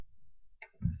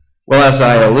Well, as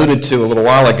I alluded to a little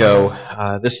while ago,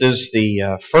 this is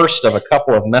the first of a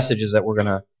couple of messages that we're going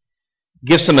to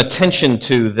give some attention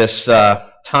to this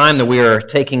time that we are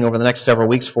taking over the next several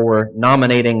weeks for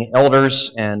nominating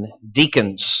elders and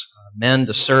deacons, men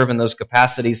to serve in those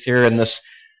capacities here in this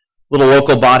little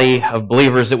local body of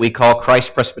believers that we call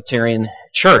Christ Presbyterian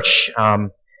Church.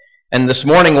 And this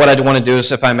morning what I want to do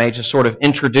is, if I may, just sort of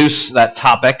introduce that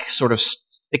topic, sort of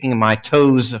sticking my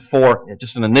toes for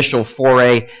just an initial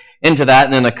foray into that,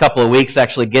 and in a couple of weeks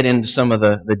actually get into some of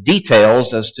the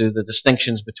details as to the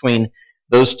distinctions between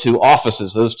those two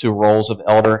offices, those two roles of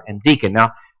elder and deacon.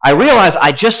 Now, I realize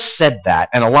I just said that,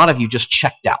 and a lot of you just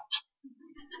checked out.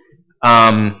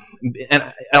 And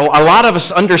a lot of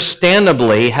us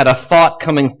understandably had a thought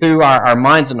coming through our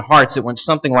minds and hearts that went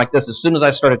something like this. As soon as I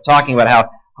started talking about how,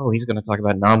 he's going to talk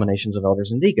about nominations of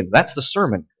elders and deacons. That's the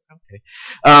sermon. Okay.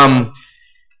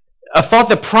 A thought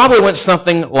that probably went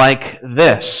something like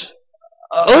this.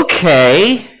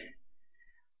 Okay,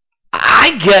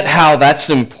 I get how that's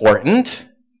important,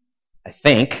 I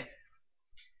think,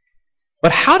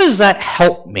 but how does that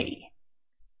help me?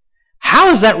 How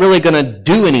is that really going to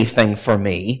do anything for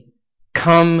me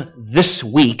come this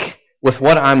week with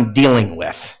what I'm dealing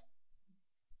with?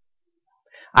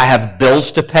 I have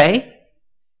bills to pay.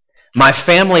 My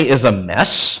family is a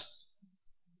mess.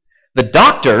 The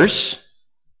doctors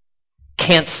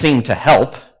can't seem to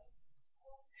help.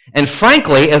 And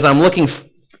frankly, as I'm looking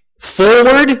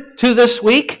forward to this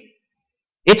week,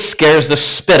 it scares the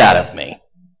spit out of me.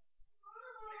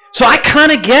 So I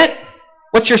kind of get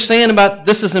what you're saying about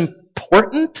this is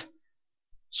important,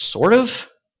 sort of,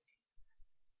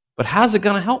 but how's it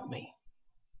going to help me?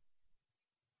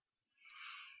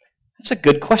 That's a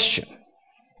good question.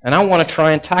 And I want to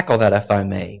try and tackle that if I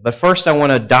may. But first I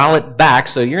want to dial it back,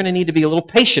 so you're going to need to be a little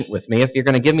patient with me if you're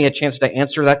going to give me a chance to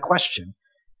answer that question.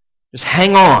 Just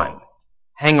hang on.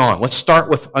 Hang on. Let's start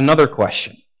with another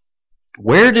question.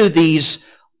 Where do these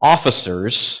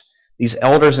officers, these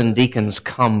elders and deacons,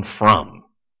 come from?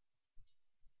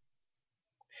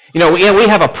 You know, we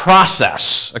have a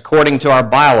process according to our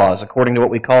bylaws, according to what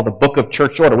we call the Book of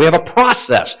Church Order. We have a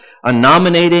process, a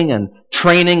nominating and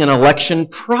training and election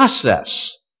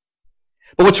process.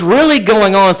 But what's really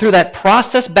going on through that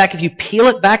process, if you peel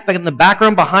it back in the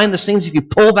background, behind the scenes, if you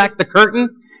pull back the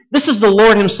curtain, this is the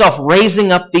Lord Himself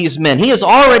raising up these men. He has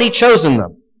already chosen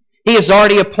them. He has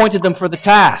already appointed them for the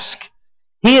task.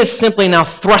 He is simply now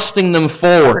thrusting them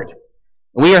forward.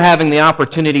 We are having the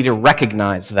opportunity to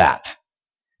recognize that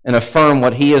and affirm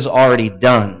what He has already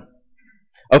done.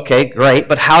 Okay, great,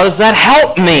 but how does that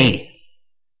help me?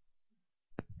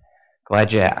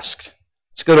 Glad you asked.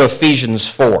 Let's go to Ephesians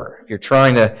 4. If you're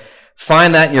trying to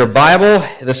find that in your Bible,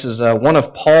 this is one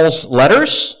of Paul's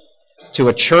letters to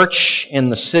a church in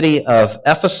the city of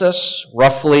Ephesus,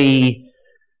 roughly,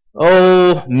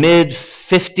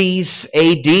 mid-50s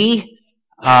A.D.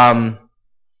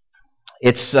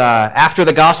 It's after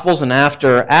the Gospels and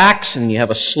after Acts, and you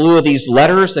have a slew of these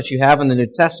letters that you have in the New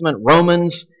Testament,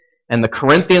 Romans and the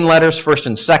Corinthian letters, 1st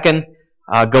and 2nd.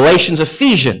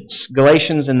 Galatians,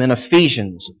 Galatians and then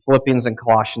Ephesians. Philippians and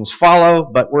Colossians follow,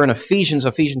 but we're in Ephesians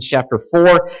chapter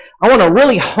 4. I want to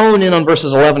really hone in on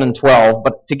verses 11 and 12,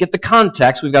 but to get the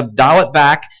context, we've got to dial it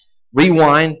back,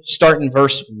 rewind, start in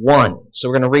verse 1. So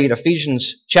we're going to read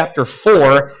Ephesians chapter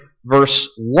 4, verse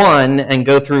 1, and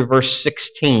go through verse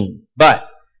 16, but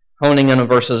honing in on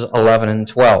verses 11 and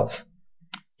 12.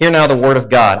 Hear now the word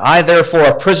of God. I, therefore,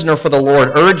 a prisoner for the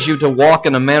Lord, urge you to walk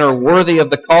in a manner worthy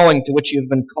of the calling to which you have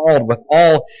been called, with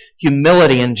all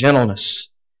humility and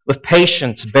gentleness, with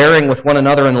patience, bearing with one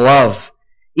another in love,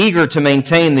 eager to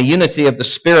maintain the unity of the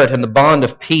Spirit and the bond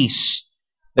of peace.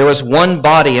 There is one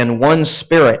body and one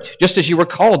Spirit, just as you were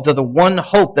called to the one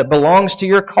hope that belongs to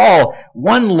your call,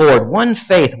 one Lord, one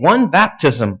faith, one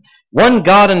baptism, one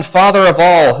God and Father of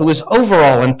all, who is over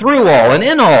all and through all and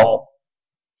in all.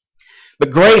 But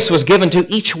grace was given to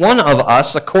each one of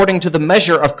us according to the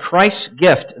measure of Christ's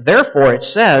gift. Therefore, it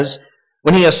says,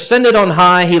 when He ascended on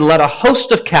high, He led a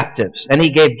host of captives, and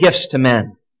He gave gifts to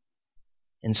men.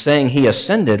 In saying He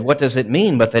ascended, what does it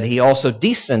mean but that He also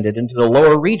descended into the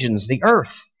lower regions, the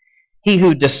earth? He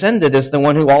who descended is the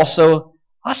one who also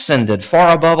ascended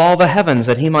far above all the heavens,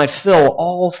 that He might fill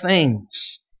all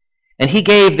things. And He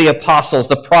gave the apostles,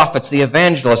 the prophets, the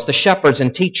evangelists, the shepherds,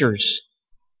 and teachers,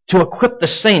 to equip the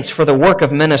saints for the work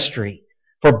of ministry,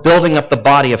 for building up the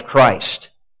body of Christ,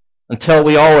 until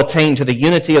we all attain to the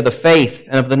unity of the faith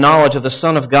and of the knowledge of the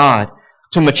Son of God,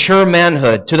 to mature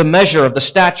manhood, to the measure of the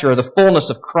stature of the fullness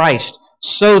of Christ,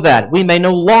 so that we may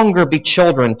no longer be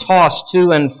children, tossed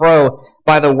to and fro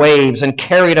by the waves and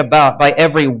carried about by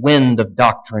every wind of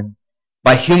doctrine,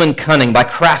 by human cunning, by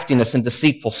craftiness and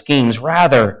deceitful schemes.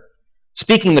 Rather,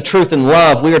 speaking the truth in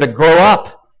love, we are to grow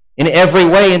up in every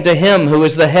way into Him who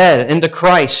is the head, into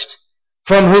Christ,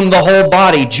 from whom the whole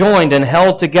body, joined and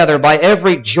held together by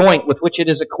every joint with which it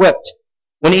is equipped,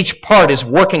 when each part is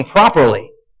working properly,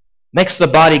 makes the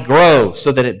body grow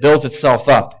so that it builds itself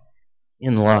up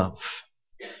in love.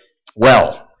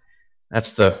 Well,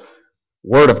 that's the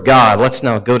Word of God. Let's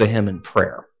now go to Him in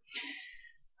prayer.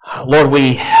 Lord,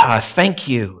 we thank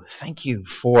you. Thank you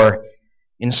for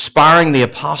inspiring the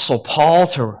Apostle Paul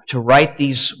to write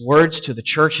these words to the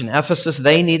church in Ephesus.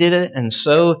 They needed it, and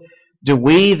so do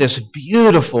we. This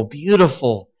beautiful,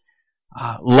 beautiful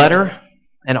letter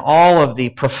and all of the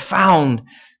profound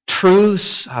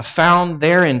truths found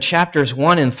there in chapters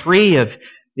 1 and 3 of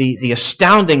the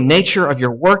astounding nature of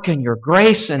your work and your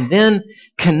grace, and then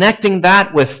connecting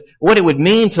that with what it would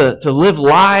mean to live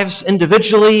lives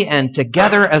individually and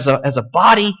together as a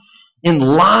body in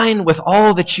line with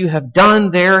all that you have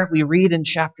done there. We read in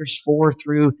chapters 4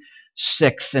 through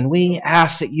 6, and we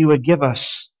ask that you would give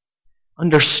us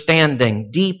understanding,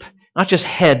 deep, not just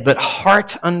head, but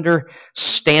heart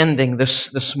understanding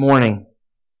this morning.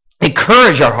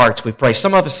 Encourage our hearts, we pray.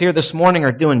 Some of us here this morning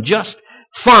are doing just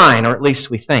fine, or at least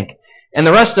we think. And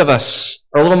the rest of us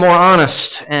are a little more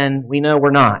honest, and we know we're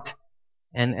not.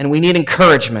 And we need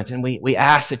encouragement, and we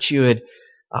ask that you would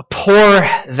pour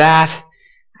that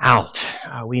out.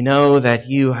 We know that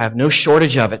you have no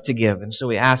shortage of it to give, and so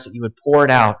we ask that you would pour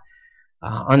it out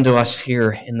unto us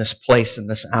here in this place, in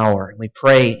this hour. And we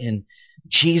pray in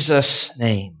Jesus'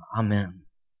 name. Amen.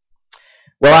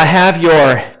 Well, I have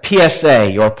your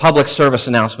PSA, your public service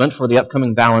announcement for the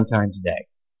upcoming Valentine's Day.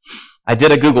 I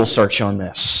did a Google search on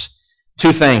this.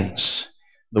 2 things.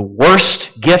 The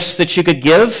worst gifts that you could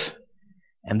give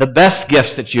and the best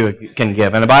gifts that you can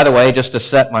give. And by the way, just to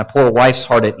set my poor wife's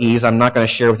heart at ease, I'm not going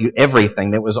to share with you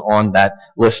everything that was on that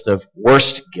list of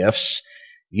worst gifts.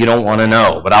 You don't want to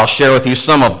know, but I'll share with you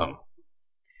some of them.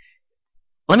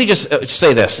 Let me just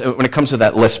say this when it comes to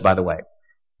that list, by the way.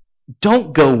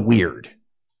 Don't go weird.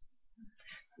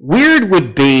 Weird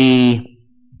would be,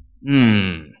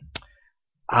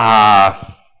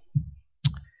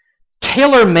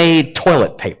 tailor-made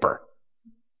toilet paper.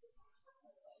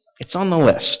 It's on the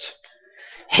list.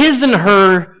 His and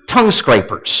her tongue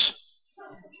scrapers.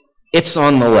 It's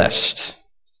on the list.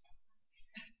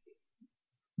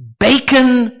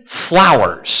 Bacon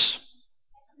flowers.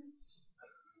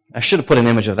 I should have put an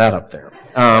image of that up there.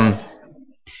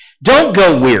 Don't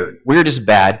go weird. Weird is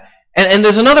bad. And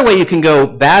there's another way you can go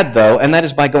bad, though, and that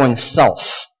is by going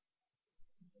self.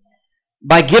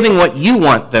 By giving what you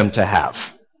want them to have.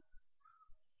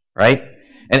 Right?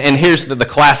 And here's the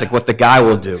classic, what the guy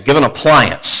will do. Give an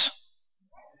appliance.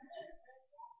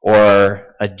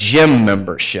 Or a gym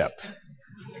membership.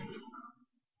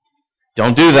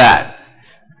 Don't do that.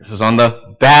 This is on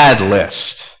the bad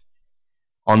list.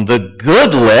 On the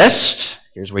good list,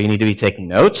 here's where you need to be taking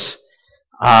notes.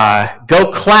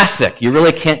 Go classic. You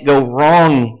really can't go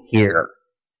wrong here.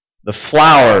 The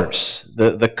flowers.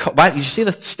 Did you see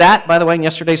the stat, by the way, in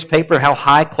yesterday's paper, how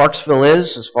high Clarksville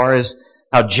is as far as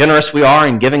how generous we are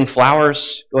in giving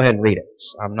flowers? Go ahead and read it.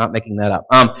 I'm not making that up.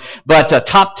 But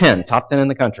top 10 in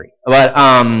the country. But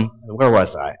where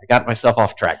was I? I got myself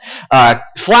off track.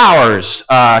 Flowers,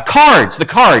 cards, the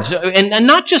cards, and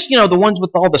not just the ones with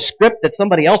all the script that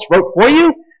somebody else wrote for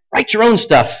you. Write your own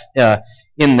stuff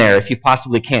in there if you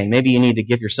possibly can. Maybe you need to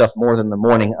give yourself more than the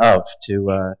morning of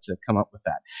to come up with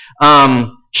that.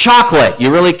 Chocolate, you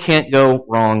really can't go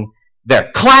wrong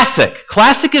there.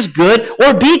 Classic is good,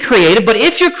 or be creative, but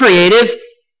if you're creative,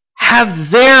 have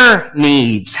their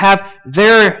needs, have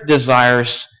their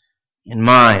desires in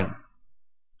mind.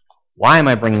 Why am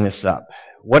I bringing this up?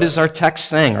 What is our text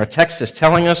saying? Our text is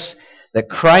telling us that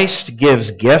Christ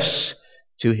gives gifts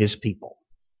to His people.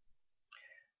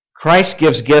 Christ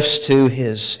gives gifts to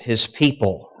His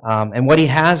people. And what He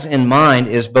has in mind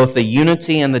is both the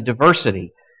unity and the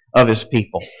diversity of His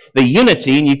people. The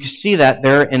unity, and you can see that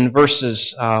there in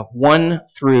verses 1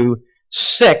 through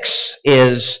 6,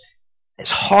 is as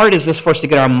hard as this for us to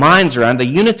get our minds around. The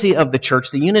unity of the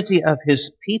church, the unity of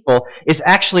His people, is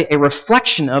actually a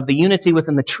reflection of the unity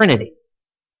within the Trinity.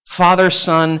 Father,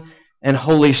 Son, and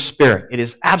Holy Spirit. It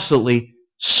is absolutely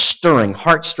stirring,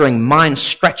 heart-stirring,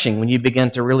 mind-stretching when you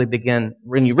really begin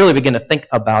to think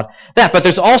about that. But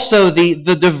there's also the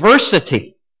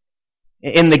diversity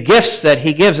in the gifts that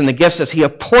He gives, and the gifts as He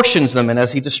apportions them and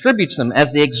as He distributes them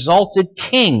as the exalted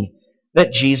King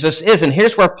that Jesus is. And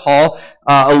here's where Paul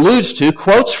alludes to,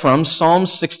 quotes from Psalm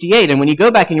 68. And when you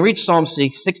go back and you read Psalm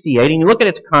 68 and you look at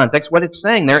its context, what it's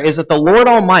saying there is that the Lord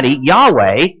Almighty,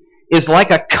 Yahweh, is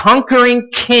like a conquering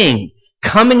king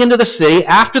coming into the city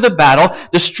after the battle,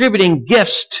 distributing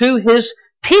gifts to his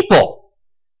people,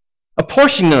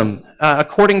 apportioning them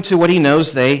according to what he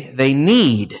knows they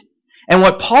need. And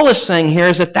what Paul is saying here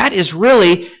is that is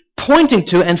really pointing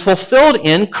to and fulfilled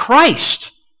in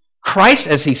Christ. Christ,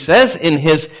 as he says, in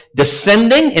his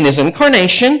descending, in his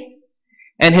incarnation,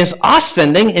 and his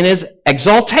ascending in his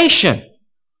exaltation.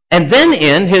 And then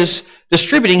in his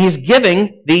distributing, he's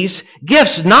giving these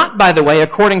gifts, not, by the way,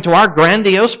 according to our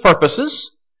grandiose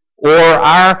purposes, or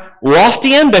our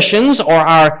lofty ambitions, or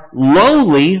our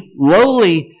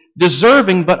lowly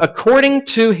deserving, but according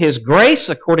to his grace,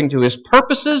 according to his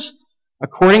purposes,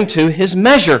 according to his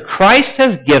measure. Christ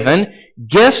has given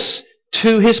gifts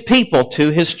to his people, to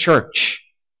his church.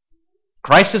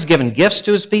 Christ has given gifts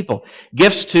to his people,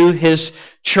 gifts to his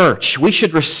church. We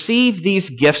should receive these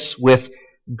gifts with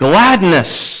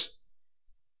gladness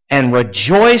and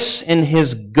rejoice in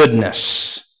his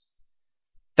goodness.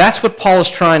 That's what Paul is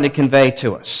trying to convey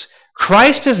to us.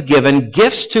 Christ has given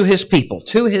gifts to his people,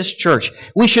 to his church.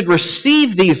 We should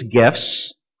receive these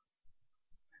gifts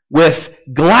with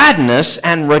gladness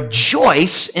and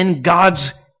rejoice in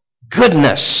God's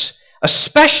goodness,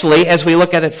 especially as we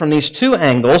look at it from these two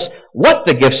angles, what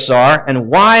the gifts are and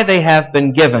why they have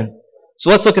been given. So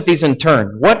let's look at these in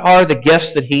turn. What are the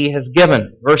gifts that he has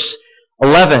given? Verse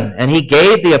 11, and he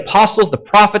gave the apostles, the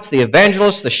prophets, the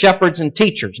evangelists, the shepherds, and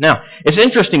teachers. Now, it's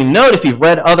interesting to note, if you've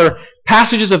read other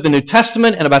passages of the New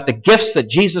Testament and about the gifts that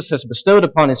Jesus has bestowed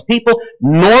upon his people,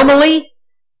 normally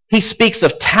he speaks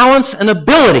of talents and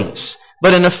abilities.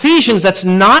 But in Ephesians, that's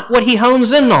not what he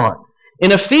hones in on.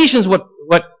 In Ephesians, what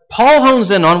Paul hones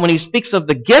in on when he speaks of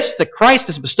the gifts that Christ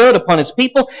has bestowed upon his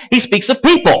people, he speaks of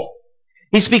people.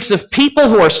 He speaks of people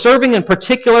who are serving in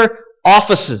particular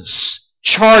offices,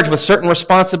 charged with certain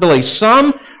responsibilities,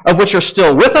 some of which are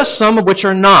still with us, some of which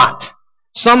are not.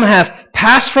 Some have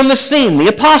passed from the scene, the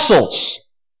apostles,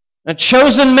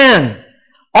 chosen men,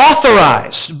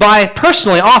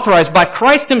 personally authorized by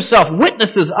Christ himself,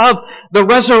 witnesses of the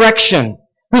resurrection,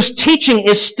 whose teaching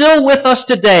is still with us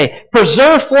today,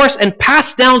 preserved for us and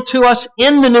passed down to us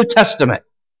in the New Testament.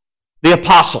 The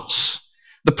apostles.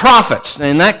 The prophets.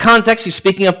 In that context, he's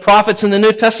speaking of prophets in the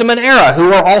New Testament era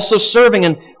who are also serving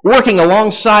and working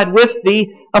alongside with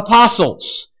the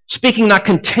apostles. Speaking not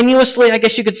continuously, I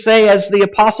guess you could say, as the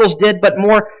apostles did, but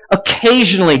more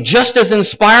occasionally, just as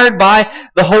inspired by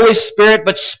the Holy Spirit,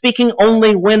 but speaking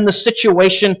only when the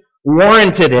situation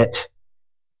warranted it.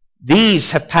 These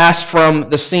have passed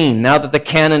from the scene now that the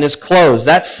canon is closed.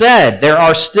 That said, there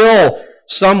are still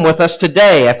some with us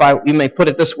today, you may put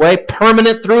it this way,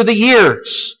 permanent through the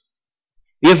years.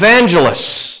 The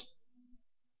evangelists,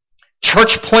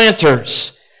 church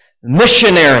planters,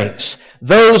 missionaries,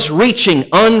 those reaching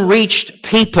unreached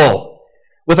people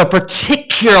with a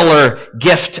particular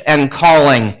gift and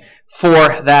calling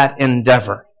for that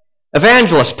endeavor.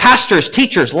 Evangelists, pastors,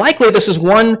 teachers, likely this is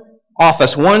one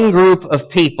office, one group of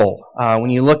people, when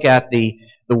you look at the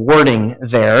wording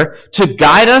there, to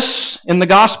guide us in the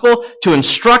gospel, to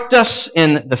instruct us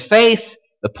in the faith.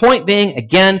 The point being,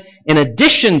 again, in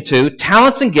addition to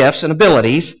talents and gifts and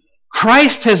abilities,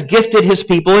 Christ has gifted his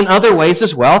people in other ways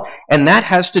as well, and that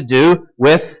has to do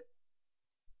with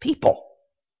people.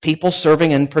 People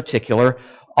serving in particular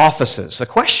offices. The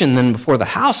question then before the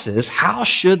house is, how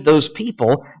should those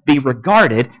people be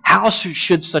regarded? How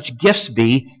should such gifts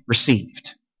be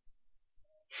received?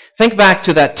 Think back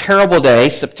to that terrible day,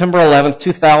 September 11th,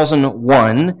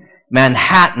 2001,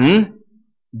 Manhattan,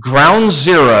 Ground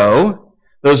Zero,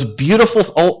 those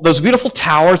beautiful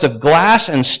towers of glass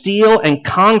and steel and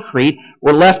concrete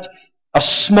were left a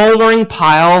smoldering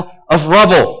pile of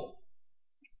rubble.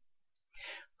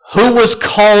 Who was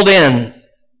called in?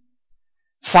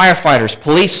 Firefighters,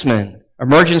 policemen,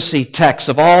 emergency techs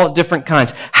of all different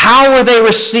kinds. How were they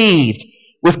received?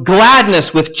 With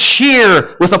gladness, with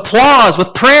cheer, with applause,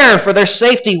 with prayer for their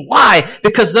safety. Why?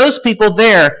 Because those people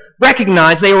there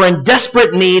recognized they were in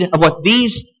desperate need of what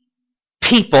these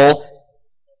people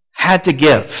had to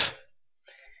give.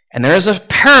 And there is a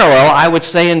parallel, I would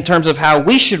say, in terms of how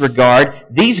we should regard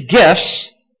these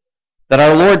gifts that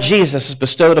our Lord Jesus has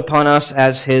bestowed upon us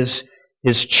as His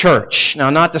church. Now,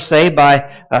 not to say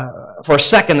for a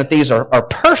second that these are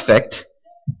perfect,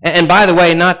 and by the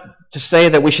way, not to say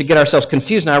that we should get ourselves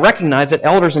confused. Now, I recognize that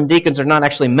elders and deacons are not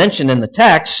actually mentioned in the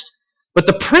text, but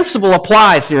the principle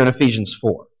applies here in Ephesians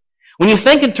 4. When you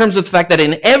think in terms of the fact that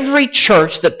in every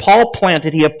church that Paul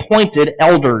planted, he appointed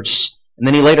elders, and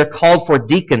then he later called for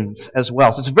deacons as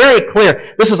well. So it's very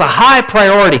clear this is a high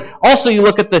priority. Also, you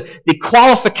look at the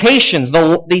qualifications,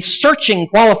 the searching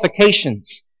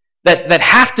qualifications that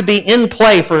have to be in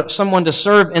play for someone to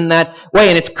serve in that way.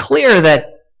 And it's clear that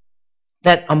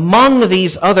among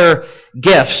these other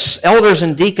gifts, elders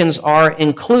and deacons are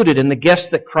included in the gifts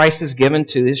that Christ has given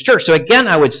to His church. So again,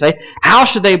 I would say, how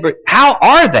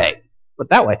are they? Put it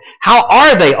that way. How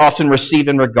are they often received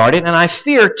and regarded? And I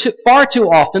fear far too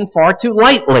often, far too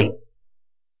lightly.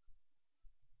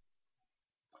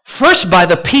 First, by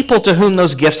the people to whom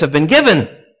those gifts have been given.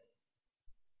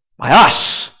 By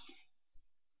us,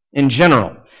 in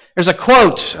general. There's a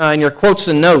quote in your quotes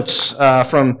and notes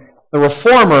from the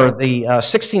Reformer, the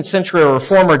 16th century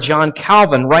Reformer John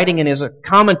Calvin, writing in his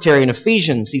commentary in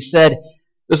Ephesians. He said,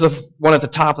 this is one at the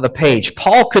top of the page,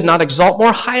 Paul could not exalt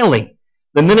more highly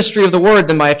the ministry of the word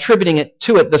than by attributing it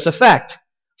to this effect.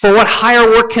 For what higher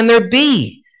work can there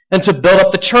be than to build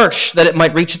up the church that it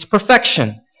might reach its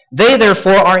perfection? They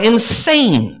therefore are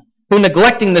insane, who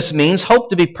neglecting this means hope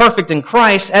to be perfect in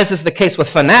Christ, as is the case with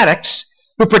fanatics,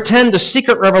 who pretend to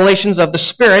secret revelations of the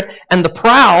Spirit, and the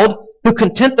proud, who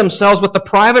content themselves with the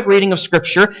private reading of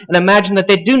Scripture and imagine that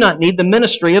they do not need the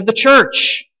ministry of the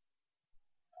church.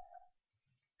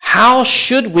 How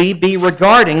should we be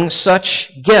regarding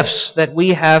such gifts that we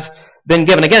have been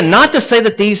given? Again, not to say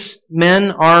that these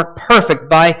men are perfect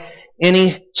by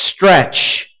any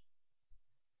stretch,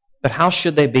 but how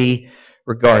should they be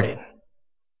regarded?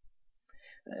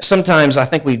 Sometimes I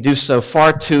think we do so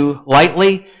far too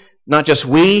lightly. Not just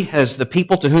we as the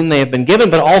people to whom they have been given,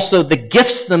 but also the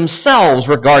gifts themselves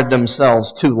regard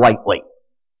themselves too lightly.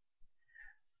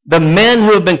 The men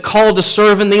who have been called to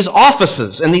serve in these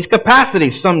offices and these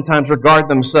capacities sometimes regard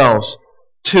themselves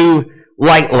too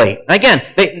lightly. Again,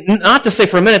 not to say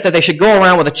for a minute that they should go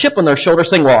around with a chip on their shoulder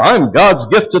saying, well, I'm God's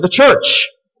gift to the church.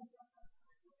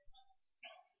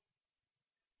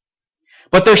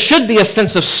 But there should be a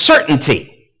sense of certainty.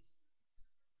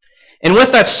 And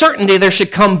with that certainty, there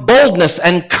should come boldness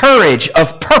and courage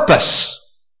of purpose,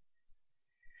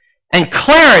 and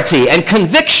clarity and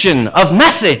conviction of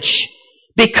message,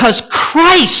 because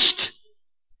Christ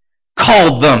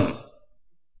called them.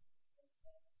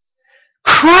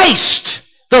 Christ,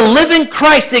 the living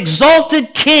Christ, the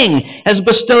exalted King, has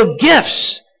bestowed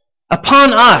gifts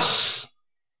upon us,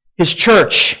 His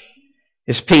church,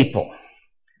 His people.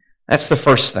 That's the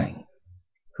first thing.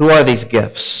 Who are these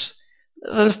gifts?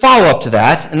 There's a follow-up to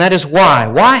that, and that is why.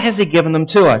 Why has He given them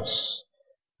to us?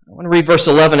 I want to read verse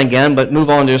 11 again, but move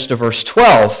on just to verse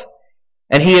 12.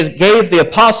 And He gave the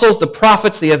apostles, the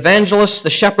prophets, the evangelists,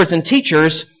 the shepherds, and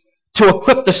teachers to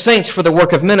equip the saints for the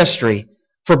work of ministry,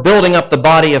 for building up the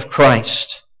body of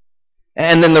Christ.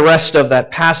 And then the rest of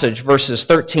that passage, verses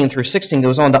 13 through 16,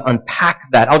 goes on to unpack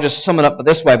that. I'll just sum it up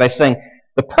this way by saying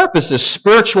the purpose is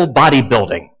spiritual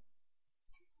bodybuilding.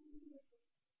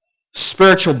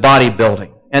 Spiritual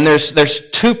bodybuilding. And there's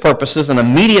two purposes, an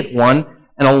immediate one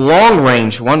and a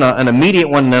long-range one, an immediate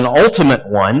one and an ultimate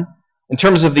one. In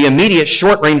terms of the immediate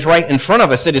short range right in front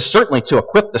of us, it is certainly to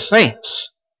equip the saints,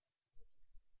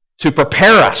 to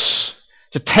prepare us,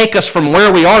 to take us from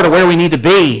where we are to where we need to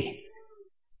be.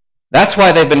 That's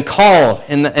why they've been called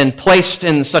and placed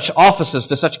in such offices,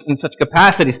 in such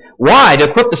capacities. Why? To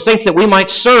equip the saints that we might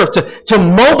serve, to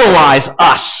mobilize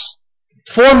us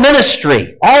for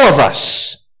ministry. All of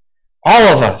us.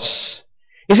 All of us.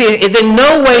 You see, in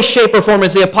no way, shape, or form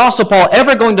is the Apostle Paul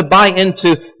ever going to buy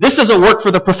into, this is a work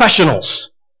for the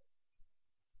professionals.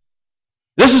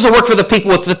 This is a work for the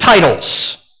people with the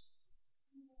titles.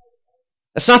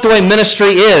 That's not the way ministry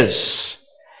is.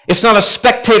 It's not a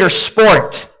spectator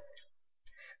sport.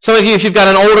 Some of you, if you've got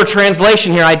an older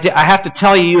translation here, I have to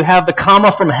tell you, you have the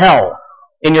comma from hell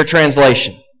in your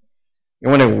translation.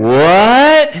 You're wondering,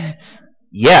 what?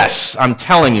 Yes, I'm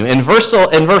telling you. In verse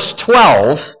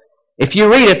 12, if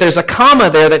you read it, there's a comma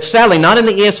there that's sadly not in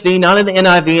the ESV, not in the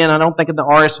NIV, and I don't think in the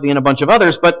RSV and a bunch of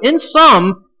others, but in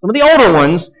some of the older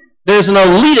ones, there's an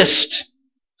elitist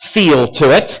feel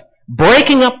to it.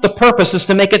 Breaking up the purpose is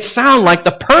to make it sound like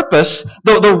the purpose,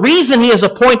 the reason He has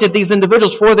appointed these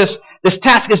individuals for this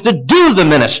task is to do the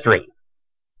ministry.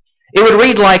 It would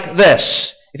read like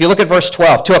this, if you look at verse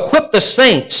 12, to equip the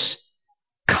saints,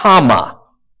 comma,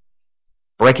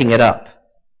 breaking it up.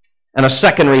 And a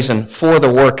second reason for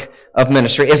the work of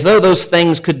ministry, as though those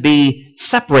things could be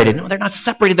separated. No, they're not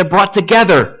separated, they're brought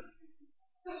together.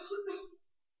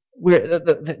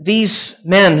 These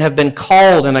men have been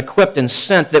called and equipped and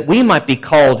sent that we might be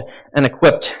called and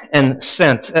equipped and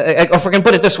sent. If I can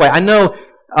put it this way, I know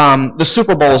the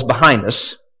Super Bowl is behind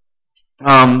us,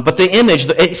 but the image,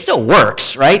 it still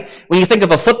works, right? When you think of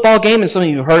a football game, and some of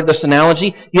you have heard this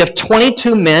analogy, you have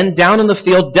 22 men down in the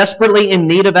field desperately in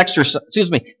need of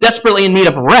desperately in need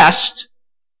of rest,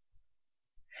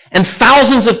 and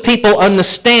thousands of people on the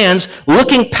stands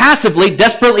looking passively,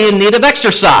 desperately in need of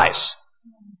exercise.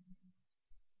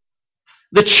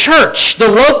 The church, the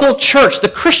local church, the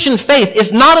Christian faith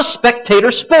is not a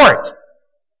spectator sport.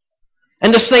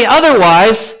 And to say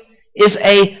otherwise is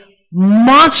a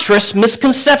monstrous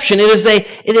misconception.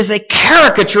 It is a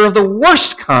caricature of the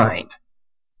worst kind.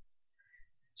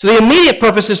 So the immediate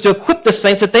purpose is to equip the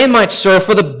saints that they might serve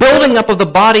for the building up of the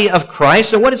body of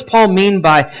Christ. And what does Paul mean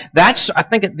by that? I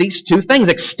think these two things: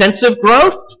 extensive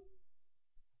growth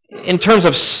in terms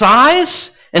of size,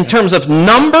 in terms of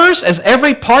numbers, as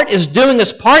every part is doing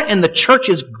its part and the church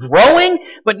is growing,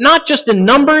 but not just in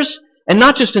numbers and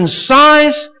not just in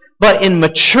size, but in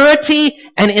maturity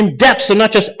and in depth. So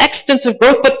not just extensive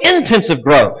growth, but intensive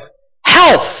growth.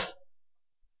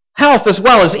 Health as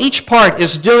well, as each part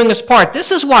is doing its part. This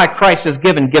is why Christ has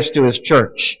given gifts to His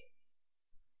church.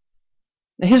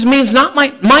 His means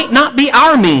might not be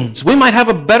our means. We might have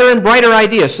a better and brighter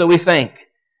idea, so we think.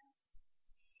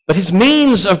 But His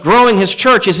means of growing His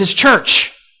church is His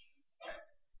church.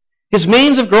 His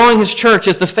means of growing His church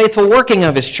is the faithful working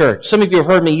of His church. Some of you have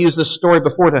heard me use this story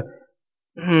before to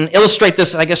illustrate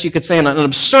this, I guess you could say, in an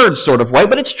absurd sort of way,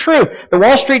 but it's true. The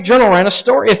Wall Street Journal ran a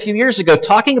story a few years ago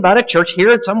talking about a church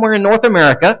here somewhere in North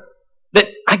America that,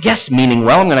 I guess meaning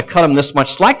well, I'm going to cut them this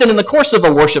much slack, that in the course of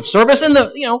a worship service,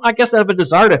 I guess out of a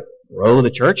desire to grow the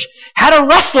church, had a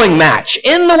wrestling match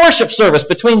in the worship service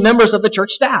between members of the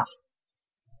church staff.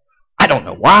 I don't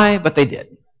know why, but they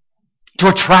did. To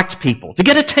attract people, to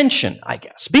get attention, I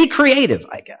guess. Be creative,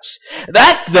 I guess.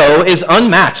 That, though, is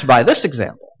unmatched by this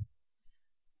example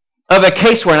of a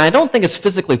case where, and I don't think it's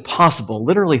physically possible,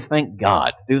 literally thank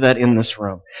God, do that in this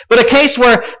room, but a case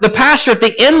where the pastor at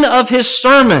the end of his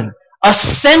sermon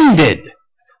ascended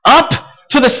up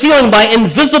to the ceiling by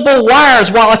invisible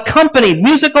wires while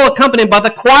musical accompanied by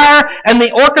the choir and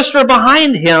the orchestra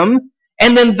behind him,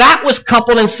 and then that was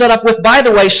coupled and set up with, by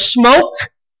the way, smoke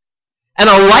and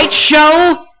a light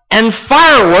show and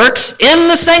fireworks in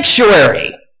the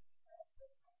sanctuary.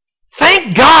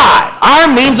 Thank God our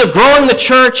means of growing the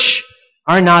church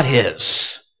are not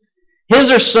His. His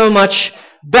are so much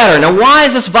better. Now, why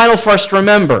is this vital for us to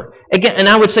remember? Again, and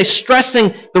I would say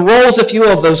stressing the roles, if you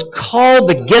will, of those called,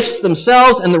 the gifts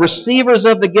themselves, and the receivers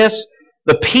of the gifts,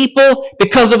 the people,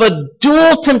 because of a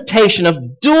dual temptation,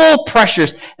 of dual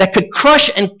pressures that could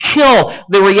crush and kill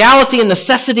the reality and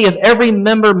necessity of every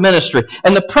member ministry.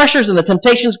 And the pressures and the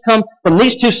temptations come from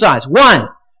these two sides. One,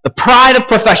 the pride of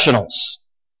professionals.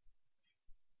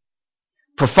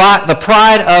 The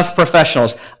pride of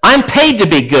professionals. I'm paid to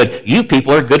be good. You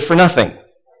people are good for nothing.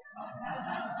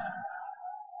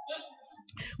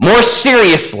 More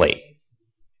seriously,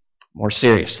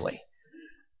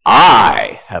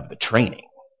 I have the training.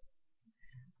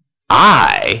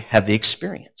 I have the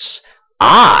experience.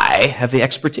 I have the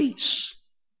expertise.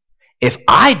 If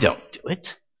I don't do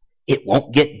it, it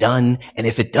won't get done. And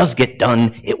if it does get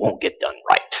done, it won't get done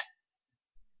right.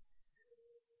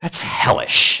 That's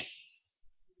hellish.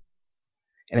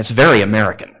 And it's very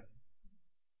American.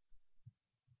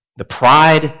 The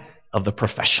pride of the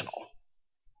professional.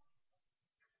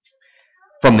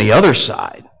 From the other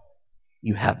side,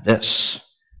 you have this.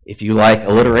 If you like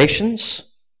alliterations,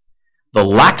 the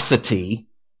laxity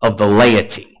of the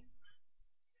laity.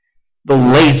 The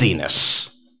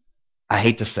laziness. I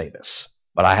hate to say this,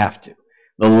 but I have to.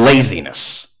 The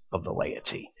laziness of the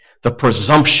laity. The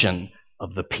presumption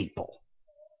of the people.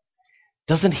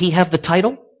 Doesn't he have the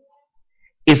title?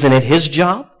 Isn't it his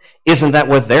job? Isn't that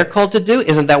what they're called to do?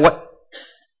 Isn't that what...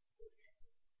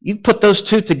 You put those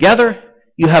two together,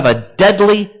 you have a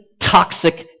deadly,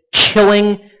 toxic,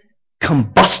 killing,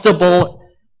 combustible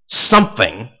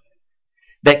something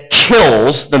that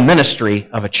kills the ministry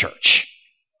of a church.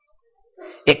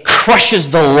 It crushes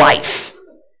the life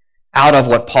out of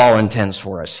what Paul intends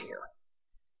for us here.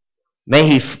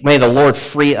 May the Lord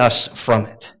free us from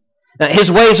it. Now,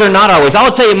 His ways are not always.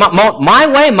 I'll tell you, my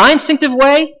way, my instinctive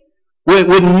way,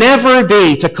 would never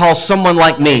be to call someone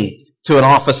like me to an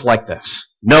office like this.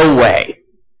 No way.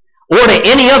 Or to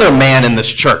any other man in this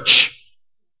church.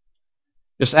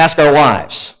 Just ask our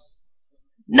wives.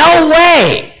 No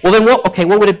way! Well then,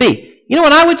 what would it be? You know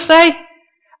what I would say?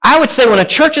 I would say when a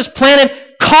church is planted,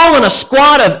 call in a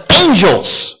squad of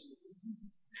angels.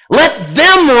 Let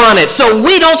them run it so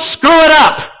we don't screw it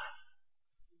up.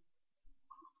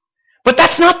 But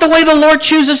that's not the way the Lord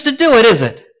chooses to do it, is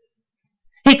it?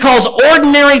 He calls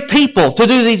ordinary people to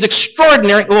do these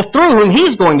through whom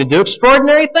He's going to do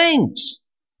extraordinary things.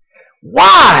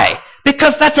 Why?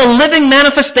 Because that's a living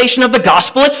manifestation of the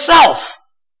gospel itself.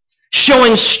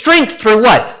 Showing strength through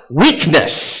what?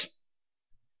 Weakness.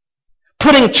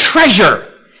 Putting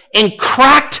treasure in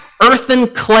cracked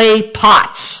earthen clay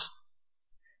pots.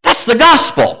 That's the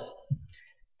gospel.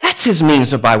 That's his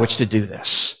means by which to do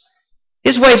this.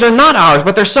 His ways are not ours,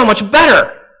 but they're so much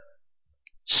better.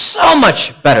 So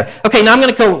much better. Okay, now I'm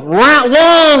going to go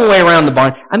long way around the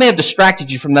barn. I may have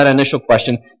distracted you from that initial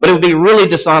question, but it would be really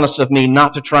dishonest of me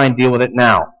not to try and deal with it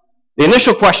now. The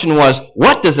initial question was,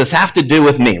 what does this have to do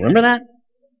with me? Remember that?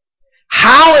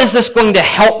 How is this going to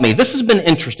help me? This has been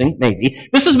interesting, maybe.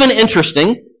 This has been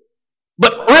interesting,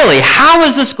 but really, how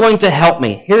is this going to help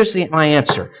me? Here's my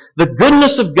answer. The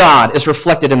goodness of God is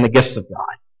reflected in the gifts of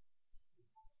God.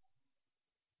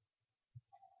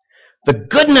 The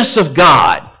goodness of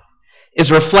God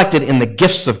is reflected in the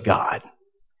gifts of God.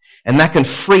 And that can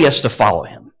free us to follow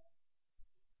Him.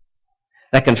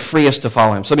 That can free us to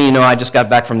follow Him. Some of you know I just got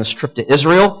back from this trip to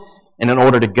Israel, and in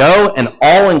order to go, an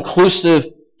all-inclusive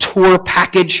tour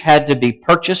package had to be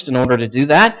purchased in order to do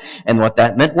that. And what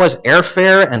that meant was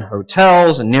airfare and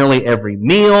hotels and nearly every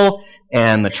meal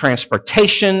and the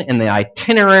transportation and the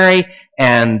itinerary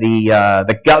and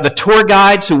the tour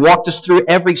guides who walked us through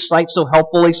every site so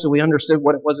helpfully so we understood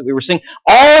what it was that we were seeing.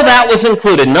 All that was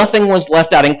included. Nothing was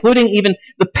left out, including even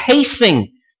the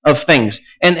pacing of things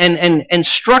and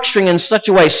structuring in such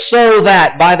a way so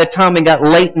that by the time we got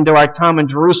late into our time in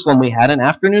Jerusalem, we had an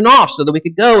afternoon off so that we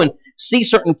could go and see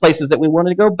certain places that we wanted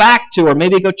to go back to, or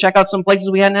maybe go check out some places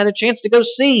we hadn't had a chance to go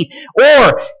see,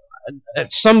 or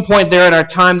at some point there in our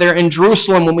time there in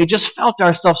Jerusalem when we just felt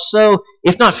ourselves so,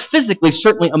 if not physically,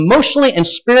 certainly emotionally and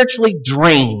spiritually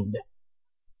drained.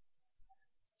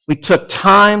 We took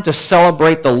time to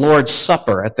celebrate the Lord's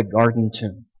Supper at the Garden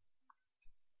Tomb.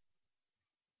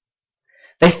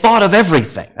 They thought of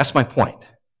everything. That's my point.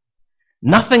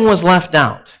 Nothing was left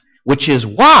out, which is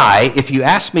why, if you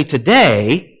ask me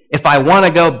today if I want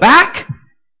to go back,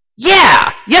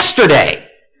 yesterday.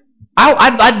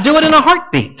 I'd do it in a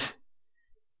heartbeat.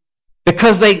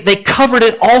 Because they covered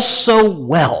it all so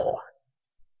well.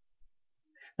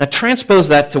 Now transpose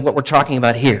that to what we're talking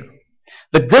about here.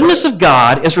 The goodness of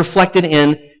God is reflected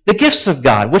in the gifts of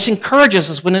God, which encourages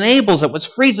us, which enables us, which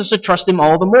frees us to trust Him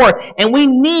all the more. And we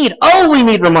need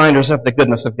reminders of the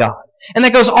goodness of God. And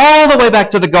that goes all the way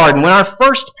back to the garden, when our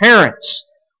first parents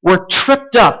were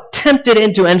tripped up, tempted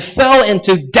into, and fell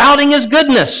into doubting His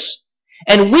goodness.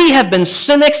 And we have been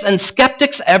cynics and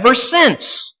skeptics ever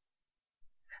since.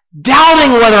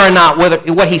 Doubting whether or not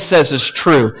what He says is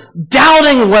true.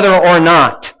 Doubting whether or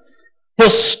not He'll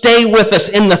stay with us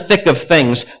in the thick of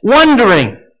things.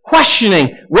 Wondering,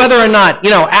 questioning whether or not,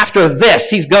 after this,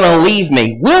 He's going to leave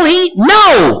me. Will He?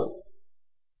 No!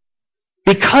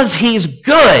 Because He's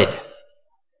good.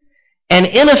 And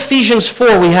in Ephesians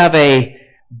 4, we have a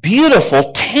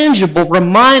beautiful, tangible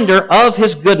reminder of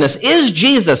His goodness. Is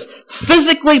Jesus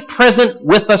physically present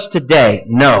with us today?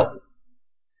 No.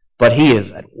 But He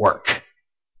is at work.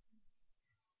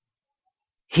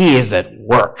 He is at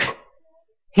work.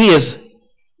 He is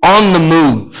on the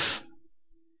move.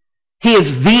 He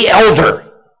is the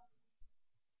elder.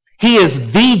 He is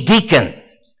the deacon.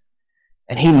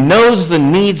 And He knows the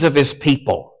needs of His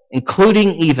people, including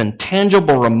even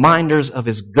tangible reminders of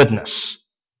His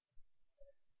goodness,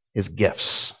 His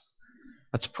gifts.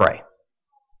 Let's pray.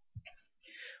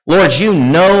 Lord, You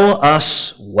know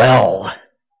us well.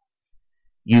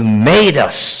 You made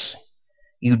us.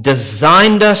 You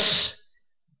designed us.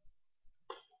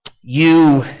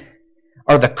 You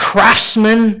are the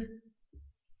craftsman.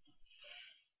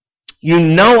 You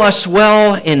know us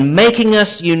well in making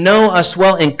us. You know us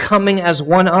well in coming as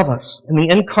one of us in the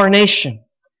incarnation.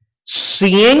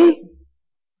 Seeing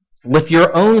with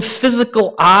Your own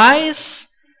physical eyes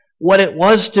what it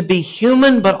was to be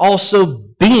human, but also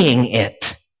being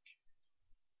it.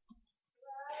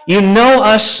 You know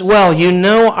us well. You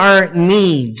know our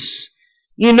needs.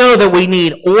 You know that we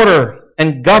need order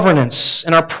and governance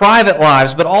in our private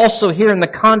lives, but also here in the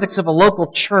context of a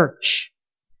local church.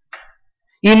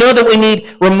 You know that we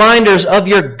need reminders of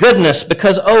Your goodness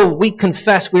because, we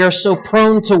confess we are so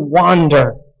prone to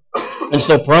wander and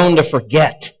so prone to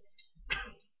forget.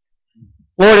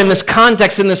 Lord, in this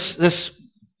context,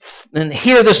 and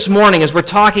here this morning as we're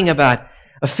talking about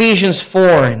Ephesians 4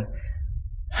 and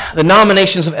the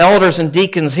nominations of elders and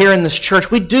deacons here in this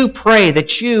church, we do pray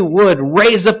that You would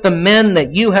raise up the men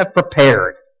that You have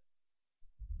prepared.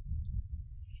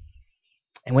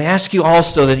 And we ask You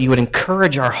also that You would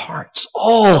encourage our hearts,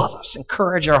 all of us,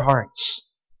 encourage our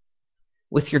hearts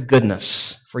with Your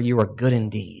goodness, for You are good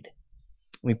indeed.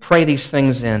 We pray these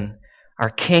things in our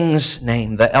King's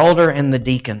name, the elder and the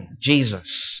deacon,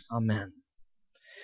 Jesus. Amen.